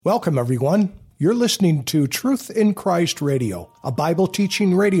Welcome, everyone. You're listening to Truth in Christ Radio, a Bible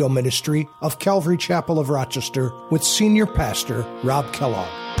teaching radio ministry of Calvary Chapel of Rochester with Senior Pastor Rob Kellogg.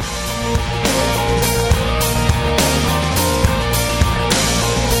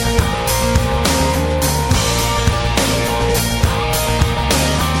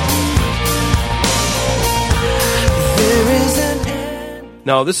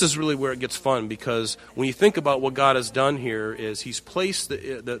 Now, this is really where it gets fun, because when you think about what God has done here is He's placed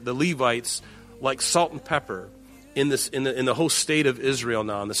the Levites like salt and pepper in the whole state of Israel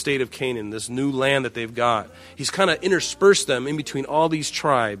now, in the state of Canaan, this new land that they've got. He's kind of interspersed them in between all these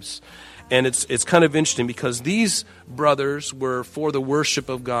tribes. And it's kind of interesting because these brothers were for the worship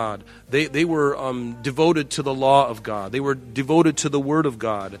of God. They were devoted to the law of God. They were devoted to the Word of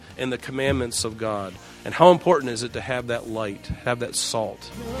God and the commandments of God. And how important is it to have that light, have that salt?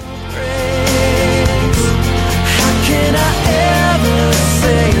 How can I ever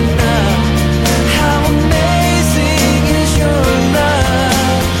say enough? How amazing is your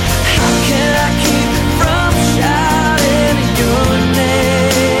love? How can I keep from shouting your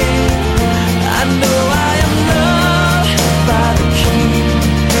name? I know I am loved by the King,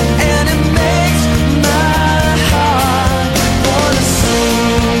 and it makes my heart wanna sing.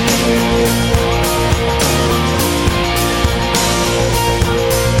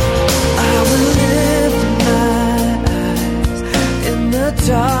 I will lift my eyes in the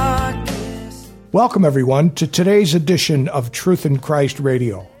darkness. Welcome, everyone, to today's edition of Truth in Christ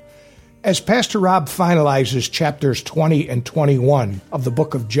Radio. As Pastor Rob finalizes chapters 20 and 21 of the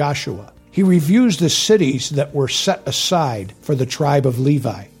book of Joshua, he reviews the cities that were set aside for the tribe of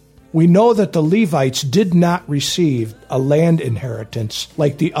Levi. We know that the Levites did not receive a land inheritance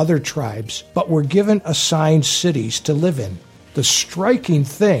like the other tribes, but were given assigned cities to live in. The striking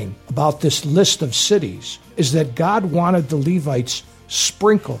thing about this list of cities is that God wanted the Levites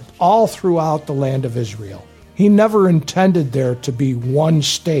sprinkled all throughout the land of Israel. He never intended there to be one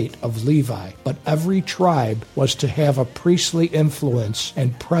state of Levi, but every tribe was to have a priestly influence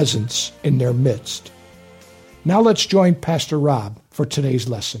and presence in their midst. Now let's join Pastor Rob for today's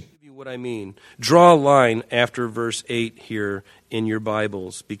lesson. What I mean, draw a line after verse 8 here in your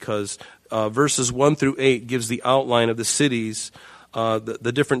Bibles, because verses 1 through 8 gives the outline of the cities,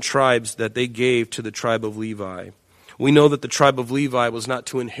 the different tribes that they gave to the tribe of Levi. We know that the tribe of Levi was not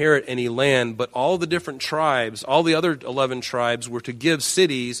to inherit any land, but all the different tribes, all the other 11 tribes, were to give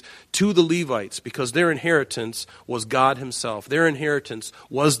cities to the Levites because their inheritance was God Himself. Their inheritance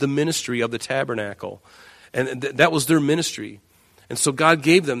was the ministry of the tabernacle, and that was their ministry. And so God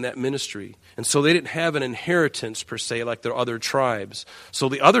gave them that ministry. And so they didn't have an inheritance per se like their other tribes. So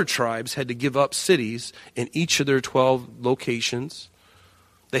the other tribes had to give up cities in each of their 12 locations.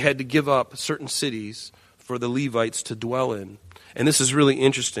 They had to give up certain cities for the Levites to dwell in. And this is really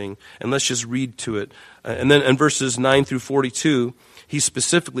interesting. And let's just read to it. And then in verses 9 through 42, he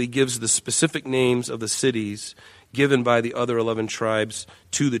specifically gives the specific names of the cities given by the other 11 tribes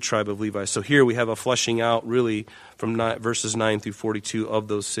to the tribe of Levi. So here we have a fleshing out really from verses 9 through 42 of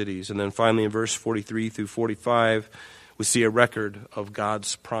those cities. And then finally in verse 43 through 45, we see a record of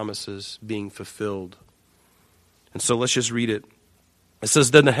God's promises being fulfilled. And so let's just read it. It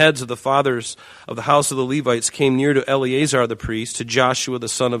says, Then the heads of the fathers of the house of the Levites came near to Eleazar the priest, to Joshua the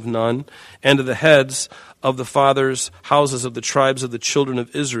son of Nun, and to the heads of the fathers' houses of the tribes of the children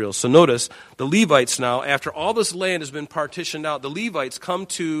of Israel. So notice, the Levites now, after all this land has been partitioned out, the Levites come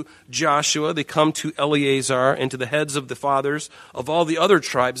to Joshua, they come to Eleazar, and to the heads of the fathers of all the other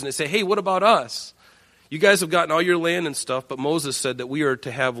tribes, and they say, hey, what about us? You guys have gotten all your land and stuff, but Moses said that we are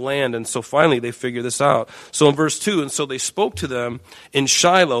to have land, and so finally they figure this out. So in verse 2, and so they spoke to them in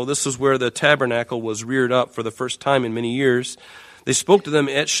Shiloh. This is where the tabernacle was reared up for the first time in many years. They spoke to them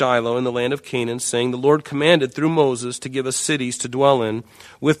at Shiloh in the land of Canaan, saying, The Lord commanded through Moses to give us cities to dwell in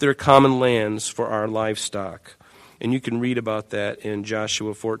with their common lands for our livestock. And you can read about that in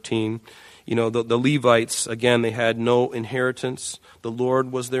Joshua 14. You know, the Levites, again, they had no inheritance. The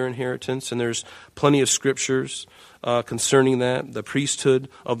Lord was their inheritance, and there's plenty of scriptures concerning that. The priesthood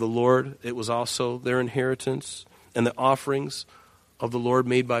of the Lord, it was also their inheritance. And the offerings of the Lord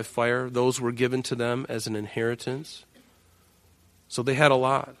made by fire, those were given to them as an inheritance. So they had a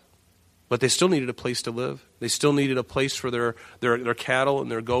lot, but they still needed a place to live. They still needed a place for their cattle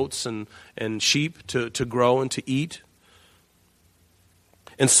and their goats and sheep to grow and to eat.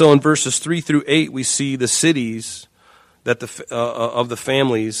 And so in verses 3 through 8, we see the cities that of the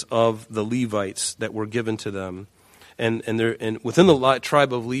families of the Levites that were given to them. And within the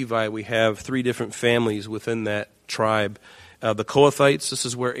tribe of Levi, we have 3 different families within that tribe. The Kohathites, this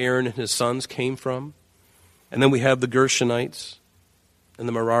is where Aaron and his sons came from. And then we have the Gershonites. and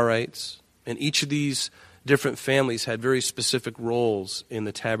the Merarites. And each of these different families had very specific roles in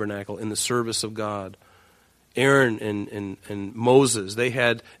the tabernacle, in the service of God. Aaron and Moses, they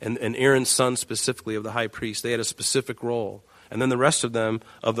had, and Aaron's son specifically of the high priest, they had a specific role. And then the rest of them,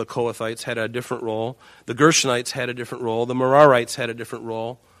 of the Kohathites, had a different role. The Gershonites had a different role. The Merarites had a different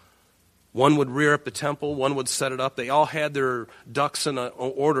role. One would rear up the temple, one would set it up. They all had their ducks in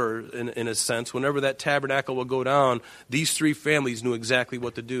order, in a sense. Whenever that tabernacle would go down, these three families knew exactly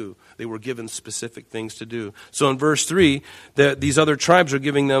what to do. They were given specific things to do. So in verse 3, these other tribes are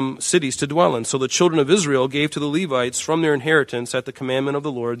giving them cities to dwell in. So the children of Israel gave to the Levites from their inheritance at the commandment of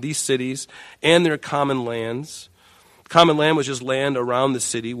the Lord these cities and their common lands. Common land was just land around the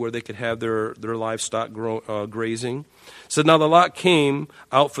city where they could have their livestock grazing. So now the lot came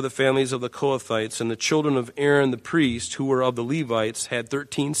out for the families of the Kohathites, and the children of Aaron the priest, who were of the Levites, had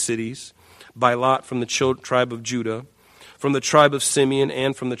 13 cities by lot from the tribe of Judah, from the tribe of Simeon,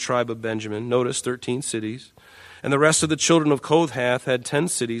 and from the tribe of Benjamin. Notice, 13 cities. And the rest of the children of Kohath had 10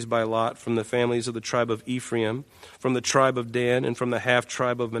 cities by lot from the families of the tribe of Ephraim, from the tribe of Dan, and from the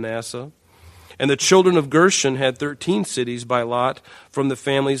half-tribe of Manasseh. And the children of Gershon had 13 cities by lot from the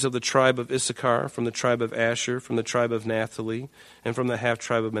families of the tribe of Issachar, from the tribe of Asher, from the tribe of Naphtali, and from the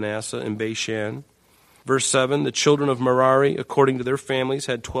half-tribe of Manasseh in Bashan. Verse 7, the children of Merari, according to their families,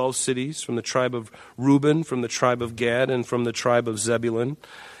 had 12 cities from the tribe of Reuben, from the tribe of Gad, and from the tribe of Zebulun.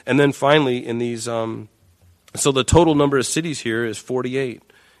 And then finally, in these, so the total number of cities here is 48,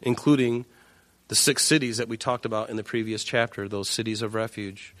 including the 6 cities that we talked about in the previous chapter, those cities of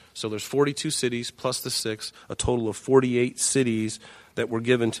refuge. So there's 42 cities plus the 6, a total of 48 cities that were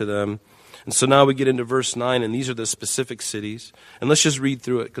given to them. And so now we get into verse 9, and these are the specific cities. And let's just read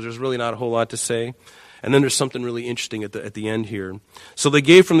through it, because there's really not a whole lot to say. And then there's something really interesting at the end here. So they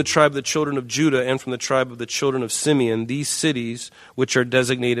gave from the tribe of the children of Judah and from the tribe of the children of Simeon these cities which are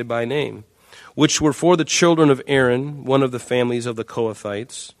designated by name, which were for the children of Aaron, one of the families of the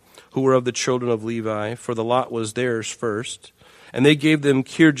Kohathites, who were of the children of Levi, for the lot was theirs first. And they gave them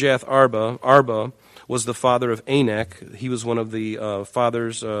Kirjath Arba. Arba was the father of Anak. He was one of the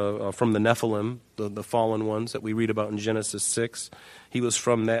fathers from the Nephilim, the fallen ones that we read about in Genesis 6. He was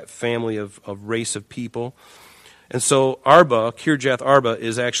from that family of race of people. And so Arba, Kirjath Arba,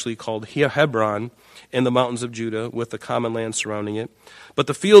 is actually called Hebron in the mountains of Judah with the common land surrounding it. But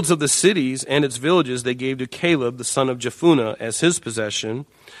the fields of the cities and its villages they gave to Caleb, the son of Jephunneh, as his possession.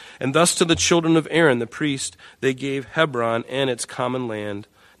 And thus to the children of Aaron, the priest, they gave Hebron and its common land.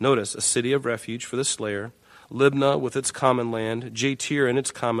 Notice, a city of refuge for the slayer. Libnah with its common land. Jatir and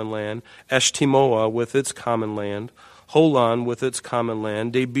its common land. Eshtemoa with its common land. Holon with its common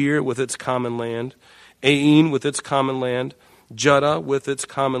land. Debir with its common land. Ain with its common land. Judah with its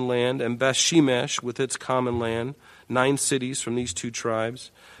common land. And Beth-shemesh with its common land. 9 cities from these 2 tribes.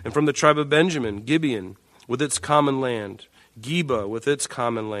 And from the tribe of Benjamin, Gibeon with its common land. Geba with its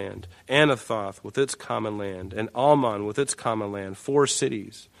common land, Anathoth with its common land, and Almon with its common land, 4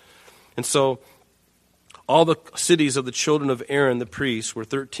 cities. And so all the cities of the children of Aaron the priest were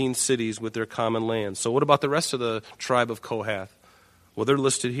 13 cities with their common land. So what about the rest of the tribe of Kohath? Well, they're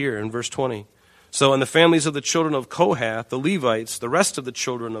listed here in verse 20. So in the families of the children of Kohath, the Levites, the rest of the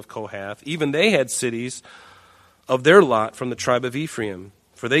children of Kohath, even they had cities of their lot from the tribe of Ephraim,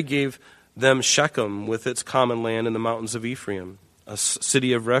 for they gave them Shechem with its common land in the mountains of Ephraim, a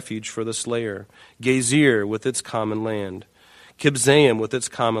city of refuge for the slayer. Gezer with its common land. Kibzaim with its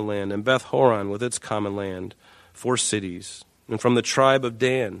common land. And Beth-horon with its common land. 4 cities. And from the tribe of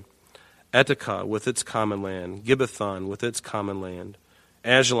Dan, Etekah with its common land. Gibbethon with its common land.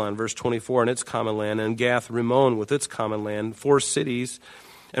 Ajalon, verse 24, and its common land. And Gath-Rimmon with its common land. 4 cities.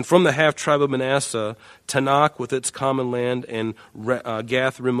 And from the half-tribe of Manasseh, Tanakh with its common land, and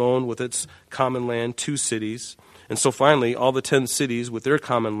Gath-Rimmon with its common land, 2 cities. And so finally, all the 10 cities with their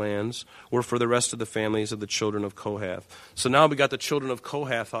common lands were for the rest of the families of the children of Kohath. So now we got the children of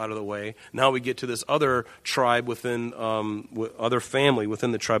Kohath out of the way. Now we get to this other tribe within, other family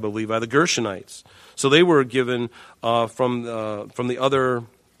within the tribe of Levi, the Gershonites. So they were given from the other.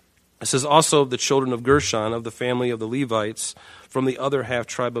 It says also of the children of Gershon, of the family of the Levites, from the other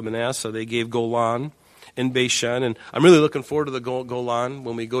half-tribe of Manasseh, they gave Golan and Bashan. And I'm really looking forward to the Golan.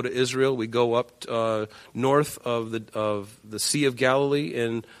 When we go to Israel, we go up north of the Sea of Galilee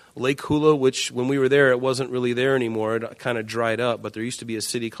and Lake Hula, which when we were there, it wasn't really there anymore. It kind of dried up, but there used to be a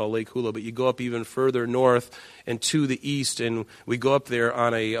city called Lake Hula. But you go up even further north and to the east, and we go up there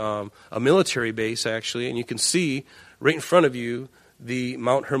on a military base, actually, and you can see right in front of you the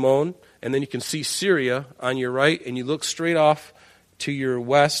Mount Hermon, and then you can see Syria on your right, and you look straight off to your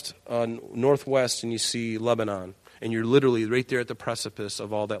west, northwest, and you see Lebanon. and you're literally right there at the precipice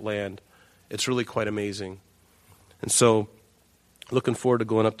of all that land. It's really quite amazing. And so, looking forward to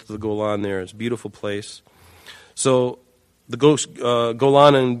going up to the Golan there. It's a beautiful place. So, the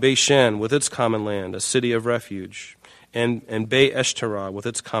Golan and Bashan with its common land, a city of refuge. And Be-Eshterah with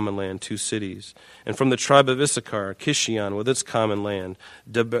its common land, 2 cities. And from the tribe of Issachar, Kishion with its common land,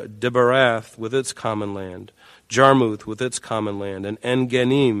 Debarath with its common land, Jarmuth with its common land, and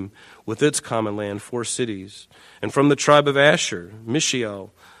En-Ganim with its common land, 4 cities. And from the tribe of Asher,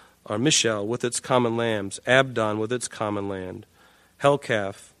 Mishael with its common lands, Abdon with its common land,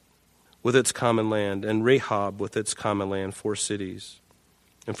 Helkath with its common land, and Rehob with its common land, 4 cities.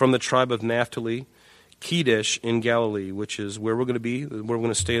 And from the tribe of Naphtali, Kedesh in Galilee, which is where we're going to be. We're going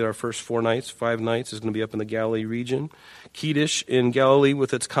to stay our first 5 nights is going to be up in the Galilee region. Kedesh in Galilee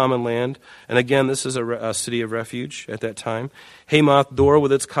with its common land. And again, this is a city of refuge at that time. Hamath Dor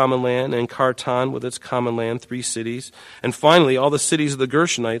with its common land, and Kartan with its common land, 3 cities. And finally, all the cities of the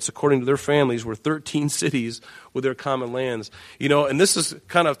Gershonites, according to their families, were 13 cities with their common lands. You know, and this is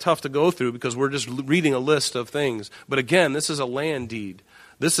kind of tough to go through because we're just reading a list of things. But again, this is a land deed.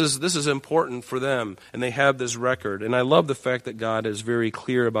 This is important for them, and they have this record. And I love the fact that God is very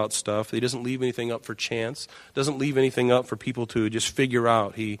clear about stuff. He doesn't leave anything up for chance, doesn't leave anything up for people to just figure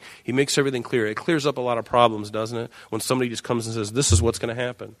out. He makes everything clear. It clears up a lot of problems, doesn't it? When somebody just comes and says, this is what's going to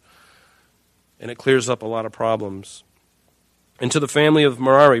happen. And it clears up a lot of problems. And to the family of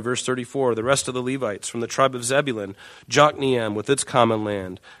Merari, verse 34, the rest of the Levites, from the tribe of Zebulun, Jokneam with its common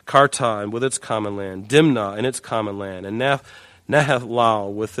land, Kartan with its common land, Dimnah and its common land, and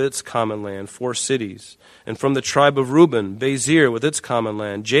Nahalal with its common land, 4 cities. And from the tribe of Reuben, Bezir with its common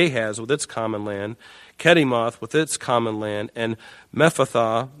land, Jahaz with its common land, Kedemoth with its common land, and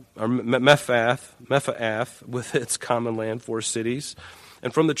Mephath with its common land, 4 cities.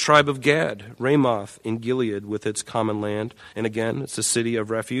 And from the tribe of Gad, Ramoth in Gilead with its common land, and again, it's a city of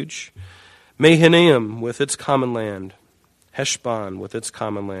refuge. Mahanaim with its common land, Heshbon with its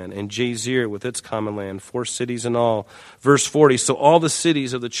common land, and Jazer with its common land, 4 cities in all. Verse 40, so all the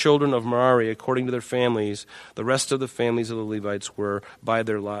cities of the children of Merari, according to their families, the rest of the families of the Levites were by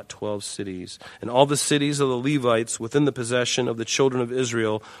their lot 12 cities. And all the cities of the Levites within the possession of the children of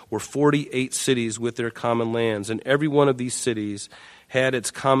Israel were 48 cities with their common lands. And every one of these cities had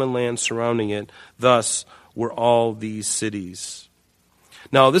its common land surrounding it. Thus were all these cities.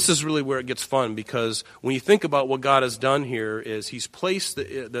 Now, this is really where it gets fun, because when you think about what God has done here is He's placed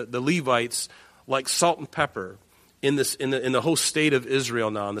the Levites like salt and pepper in the whole state of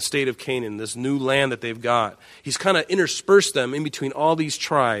Israel now, in the state of Canaan, this new land that they've got. He's kind of interspersed them in between all these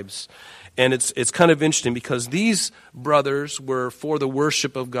tribes. And it's kind of interesting because these brothers were for the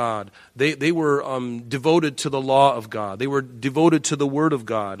worship of God. They were devoted to the law of God. They were devoted to the Word of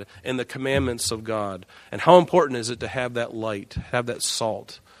God and the commandments of God. And how important is it to have that light, have that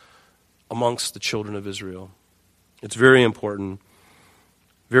salt amongst the children of Israel? It's very important.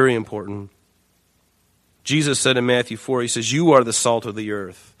 Very important. Jesus said in Matthew 4, He says, you are the salt of the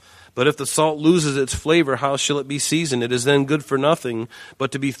earth. But if the salt loses its flavor, how shall it be seasoned? It is then good for nothing,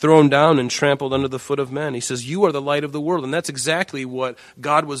 but to be thrown down and trampled under the foot of men. He says, you are the light of the world. And that's exactly what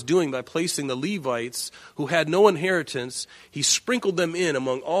God was doing by placing the Levites, who had no inheritance. He sprinkled them in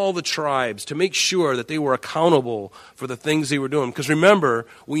among all the tribes to make sure that they were accountable for the things they were doing. Because remember,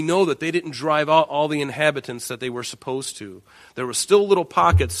 we know that they didn't drive out all the inhabitants that they were supposed to. There were still little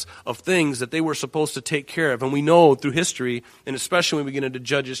pockets of things that they were supposed to take care of. And we know through history, and especially when we get into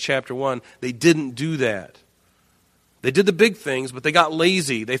Judges chapter 1, they didn't do that. They did the big things, but they got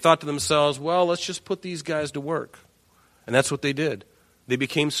lazy. They thought to themselves, well, let's just put these guys to work. And that's what they did. They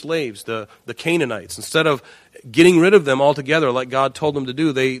became slaves, the Canaanites. Instead of getting rid of them altogether like God told them to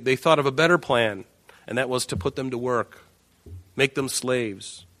do, they thought of a better plan, and that was to put them to work, make them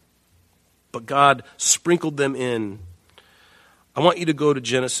slaves. But God sprinkled them in. I want you to go to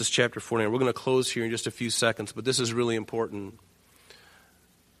Genesis chapter 49. We're going to close here in just a few seconds, but this is really important.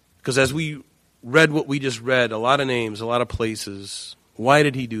 Because as we read what we just read, a lot of names, a lot of places, why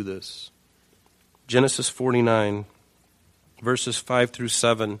did He do this? Genesis 49, verses 5 through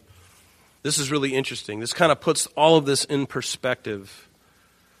 7. This is really interesting. This kind of puts all of this in perspective.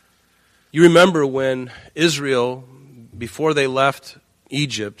 You remember when Israel, before they left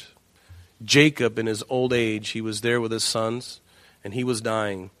Egypt, Jacob in his old age, he was there with his sons, and he was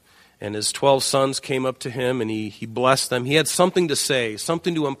dying. And his 12 sons came up to him, and he blessed them. He had something to say,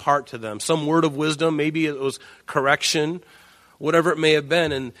 something to impart to them, some word of wisdom. Maybe it was correction, whatever it may have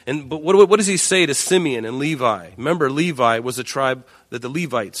been. But what does he say to Simeon and Levi? Remember, Levi was a tribe that the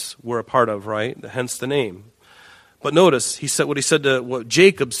Levites were a part of, right? Hence the name. But notice, what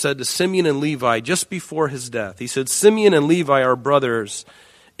Jacob said to Simeon and Levi just before his death. He said, Simeon and Levi are brothers.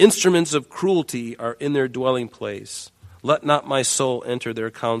 Instruments of cruelty are in their dwelling place. Let not my soul enter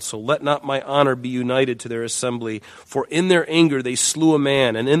their council. Let not my honor be united to their assembly. For in their anger they slew a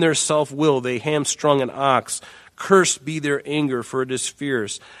man, and in their self-will they hamstrung an ox. Cursed be their anger, for it is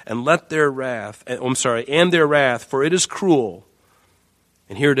fierce, and their wrath, for it is cruel.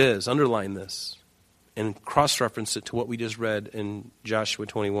 And here it is, underline this, and cross-reference it to what we just read in Joshua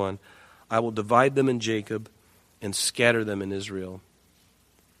 21. I will divide them in Jacob and scatter them in Israel.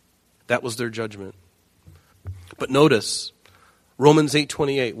 That was their judgment. But notice, Romans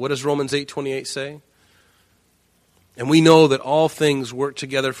 8:28. What does Romans 8:28 say? And we know that all things work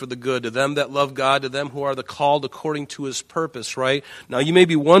together for the good, to them that love God, to them who are the called according to his purpose, right? Now you may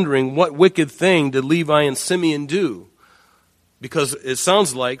be wondering, what wicked thing did Levi and Simeon do? Because it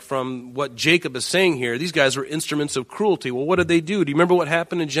sounds like from what Jacob is saying here, these guys were instruments of cruelty. Well, what did they do? Do you remember what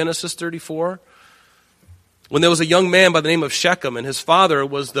happened in Genesis 34? When there was a young man by the name of Shechem, and his father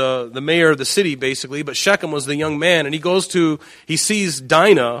was the mayor of the city, basically, but Shechem was the young man, and he sees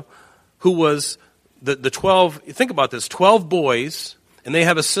Dinah, who was the 12, think about this, 12 boys, and they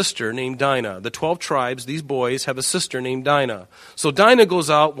have a sister named Dinah. The 12 tribes, these boys, have a sister named Dinah. So Dinah goes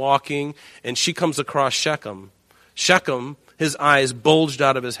out walking, and she comes across Shechem. Shechem, his eyes bulged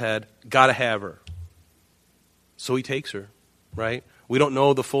out of his head, gotta have her. So he takes her, right? We don't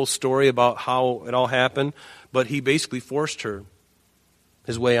know the full story about how it all happened, but he basically forced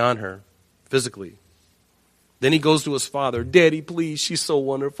his way on her, physically. Then he goes to his father, Daddy, please, she's so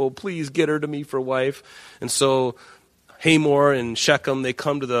wonderful. Please get her to me for wife. And so Hamor and Shechem, they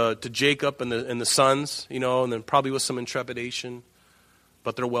come to Jacob and the sons, and then probably with some intrepidation,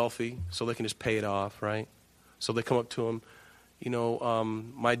 but they're wealthy, so they can just pay it off, right? So they come up to him,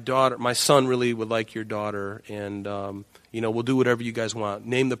 my son really would like your daughter, and we'll do whatever you guys want.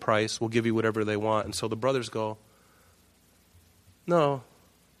 Name the price, we'll give you whatever they want. And so the brothers go, no,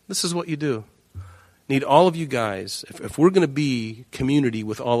 this is what you do. Need all of you guys, if we're going to be community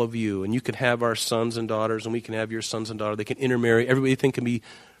with all of you, and you can have our sons and daughters, and we can have your sons and daughters, they can intermarry, everybody can be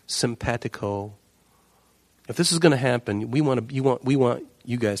simpatico. If this is going to happen, we want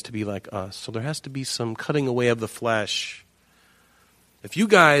you guys to be like us. So there has to be some cutting away of the flesh. If you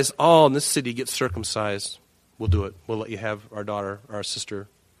guys all in this city get circumcised, we'll do it. We'll let you have our daughter, our sister,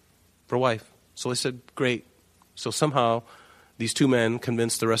 for wife. So they said, great. So somehow these two men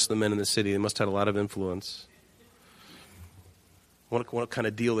convinced the rest of the men in the city. They must have had a lot of influence. What kind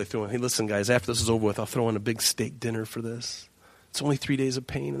of deal they threw in? Hey, listen, guys, after this is over with, I'll throw in a big steak dinner for this. It's only 3 days of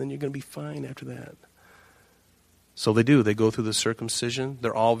pain, and then you're going to be fine after that. So they do. They go through the circumcision.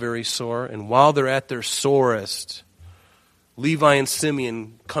 They're all very sore. And while they're at their sorest, Levi and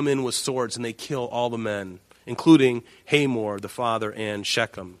Simeon come in with swords, and they kill all the men, including Hamor, the father, and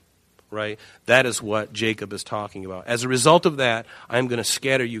Shechem. Right? That is what Jacob is talking about. As a result of that, I am going to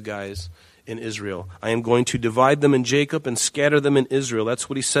scatter you guys in Israel. I am going to divide them in Jacob and scatter them in Israel. That's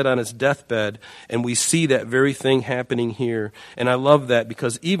what he said on his deathbed, and we see that very thing happening here. And I love that,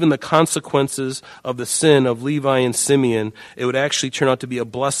 because even the consequences of the sin of Levi and Simeon, it would actually turn out to be a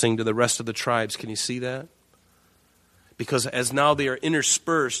blessing to the rest of the tribes. Can you see that? Because as now they are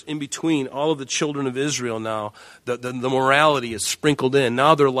interspersed in between all of the children of Israel now, the morality is sprinkled in.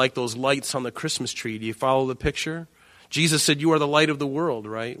 Now they're like those lights on the Christmas tree. Do you follow the picture? Jesus said, you are the light of the world,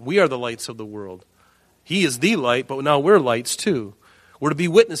 right? We are the lights of the world. He is the light, but now we're lights too. We're to be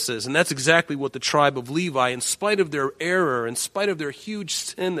witnesses, and that's exactly what the tribe of Levi, in spite of their error, in spite of their huge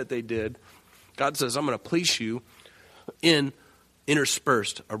sin that they did, God says, I'm going to place you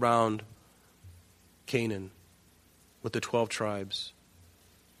interspersed around Canaan with the 12 tribes.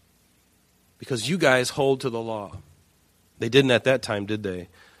 Because you guys hold to the law. They didn't at that time, did they?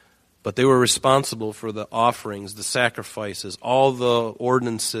 But they were responsible for the offerings, the sacrifices, all the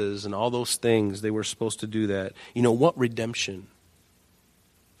ordinances, and all those things. They were supposed to do that. What redemption?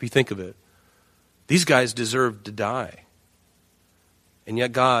 If you think of it. These guys deserved to die. And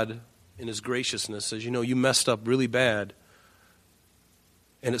yet God, in his graciousness, says, you messed up really bad.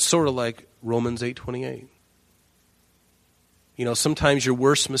 And it's sort of like Romans 8:28. Sometimes your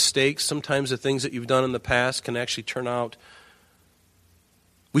worst mistakes, sometimes the things that you've done in the past can actually turn out.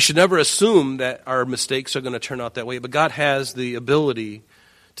 We should never assume that our mistakes are going to turn out that way, but God has the ability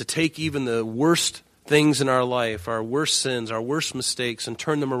to take even the worst things in our life, our worst sins, our worst mistakes, and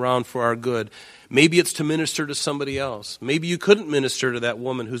turn them around for our good. Maybe it's to minister to somebody else. Maybe you couldn't minister to that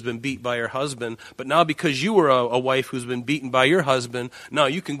woman who's been beat by her husband, but now because you were a wife who's been beaten by your husband, now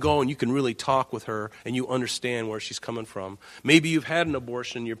you can go and you can really talk with her and you understand where she's coming from. Maybe you've had an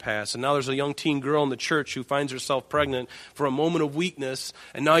abortion in your past, and now there's a young teen girl in the church who finds herself pregnant for a moment of weakness,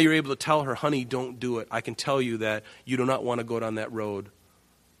 and now you're able to tell her, honey, don't do it. I can tell you that you do not want to go down that road.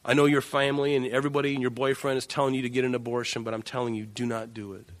 I know your family and everybody and your boyfriend is telling you to get an abortion, but I'm telling you, do not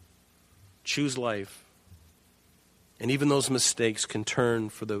do it. Choose life. And even those mistakes can turn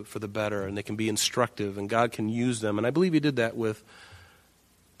for the better, and they can be instructive, and God can use them. And I believe he did that with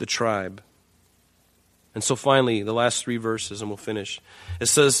the tribe. And so finally, the last 3 verses, and we'll finish. It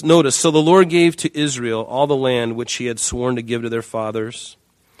says, notice, so the Lord gave to Israel all the land which he had sworn to give to their fathers.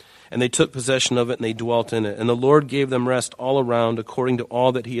 And they took possession of it, and they dwelt in it. And the Lord gave them rest all around, according to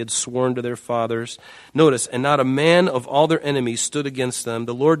all that he had sworn to their fathers. Notice, and not a man of all their enemies stood against them.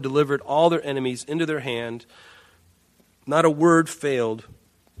 The Lord delivered all their enemies into their hand. Not a word failed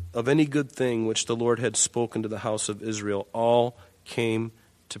of any good thing which the Lord had spoken to the house of Israel. All came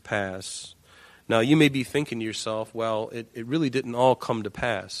to pass. Now, you may be thinking to yourself, well, it really didn't all come to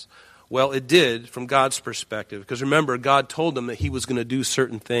pass. Well, it did from God's perspective, because remember, God told them that he was going to do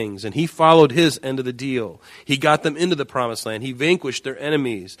certain things, and he followed his end of the deal. He got them into the promised land. He vanquished their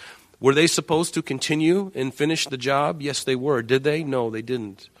enemies. Were they supposed to continue and finish the job? Yes, they were. Did they? No, they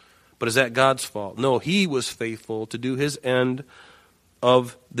didn't. But is that God's fault? No, he was faithful to do his end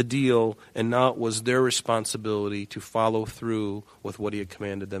of the deal, and now it was their responsibility to follow through with what he had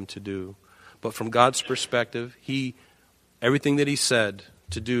commanded them to do. But from God's perspective, everything that he said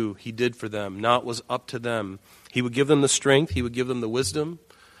to do, he did for them. Now it was up to them. He would give them the strength, he would give them the wisdom,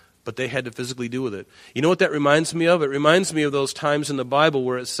 but they had to physically do with it. You know what that reminds me of? It reminds me of those times in the Bible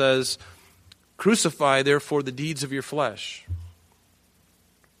where it says, crucify therefore the deeds of your flesh.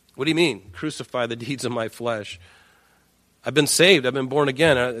 What do you mean, crucify the deeds of my flesh? I've been saved, I've been born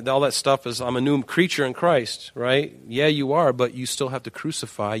again. All that stuff is, I'm a new creature in Christ, right? Yeah, you are, but you still have to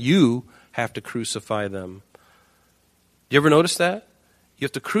crucify. You have to crucify them. You ever notice that? You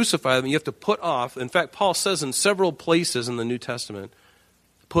have to crucify them. You have to put off. In fact, Paul says in several places in the New Testament,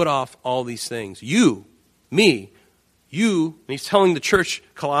 put off all these things. You, me, you, and he's telling the church,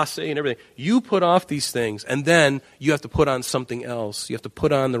 Colossae and everything, you put off these things, and then you have to put on something else. You have to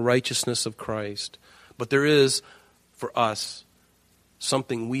put on the righteousness of Christ. But there is, for us,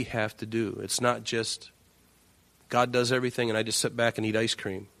 something we have to do. It's not just God does everything and I just sit back and eat ice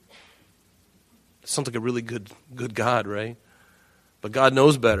cream. It sounds like a really good God, right? But God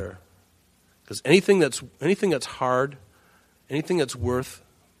knows better. Because anything that's hard, anything that's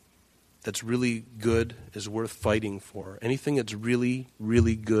really good is worth fighting for. Anything that's really,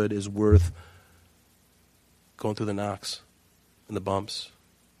 really good is worth going through the knocks and the bumps.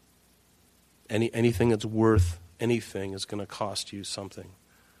 Anything that's worth anything is going to cost you something.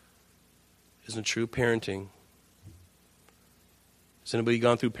 Isn't it true? Parenting. Has anybody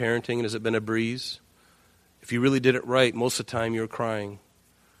gone through parenting and has it been a breeze? If you really did it right, most of the time you were crying.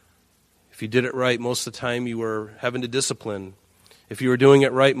 If you did it right, most of the time you were having to discipline. If you were doing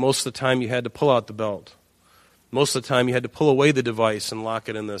it right, most of the time you had to pull out the belt. Most of the time you had to pull away the device and lock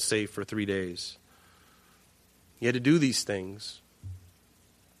it in the safe for 3 days. You had to do these things.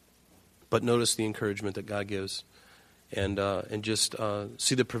 But notice the encouragement that God gives, and just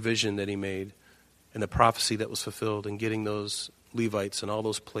see the provision that he made and the prophecy that was fulfilled in getting those Levites and all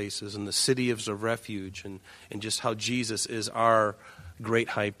those places and the city of refuge, and just how Jesus is our great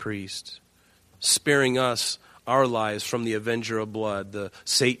high priest, sparing us our lives from the avenger of blood, the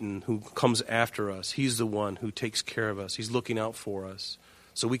Satan who comes after us. He's the one who takes care of us. He's looking out for us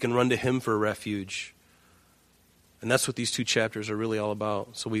so we can run to him for refuge. And that's what these 2 chapters are really all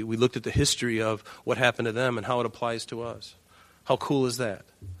about. So we looked at the history of what happened to them and how it applies to us. How cool is that?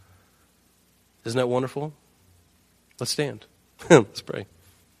 Isn't that wonderful? Let's stand. Let's pray.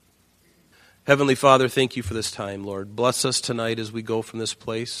 Heavenly Father, thank you for this time, Lord. Bless us tonight as we go from this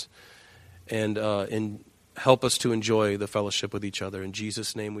place, and help us to enjoy the fellowship with each other. In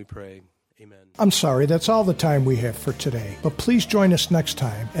Jesus' name we pray. Amen. I'm sorry, that's all the time we have for today. But please join us next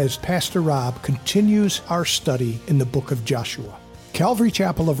time as Pastor Rob continues our study in the book of Joshua. Calvary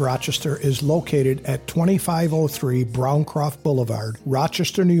Chapel of Rochester is located at 2503 Browncroft Boulevard,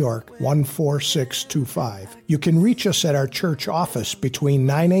 Rochester, New York, 14625. You can reach us at our church office between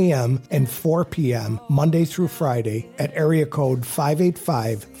 9 a.m. and 4 p.m. Monday through Friday at area code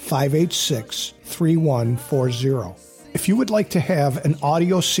 585-586-3140. If you would like to have an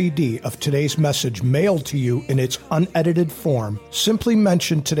audio CD of today's message mailed to you in its unedited form, simply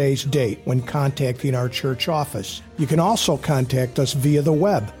mention today's date when contacting our church office. You can also contact us via the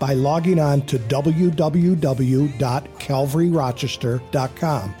web by logging on to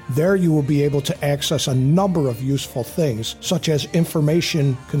www.calvaryrochester.com. There you will be able to access a number of useful things, such as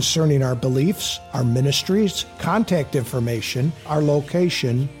information concerning our beliefs, our ministries, contact information, our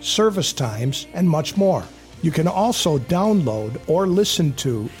location, service times, and much more. You can also download or listen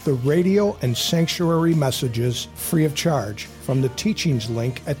to the radio and sanctuary messages free of charge from the teachings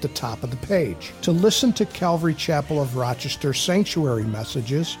link at the top of the page. To listen to Calvary Chapel of Rochester sanctuary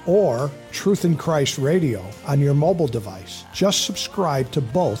messages or Truth in Christ Radio on your mobile device, just subscribe to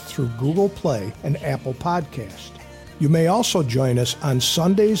both through Google Play and Apple Podcast. You may also join us on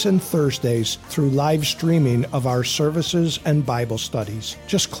Sundays and Thursdays through live streaming of our services and Bible studies.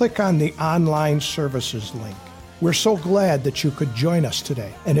 Just click on the online services link. We're so glad that you could join us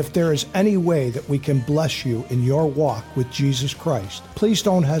today. And if there is any way that we can bless you in your walk with Jesus Christ, please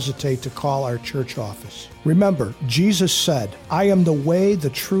don't hesitate to call our church office. Remember, Jesus said, "I am the way, the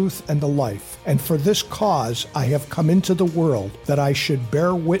truth, and the life, and for this cause I have come into the world, that I should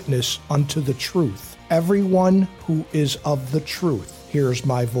bear witness unto the truth. Everyone who is of the truth hears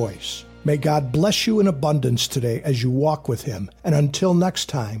my voice." May God bless you in abundance today as you walk with Him. And until next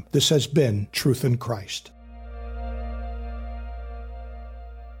time, this has been Truth in Christ.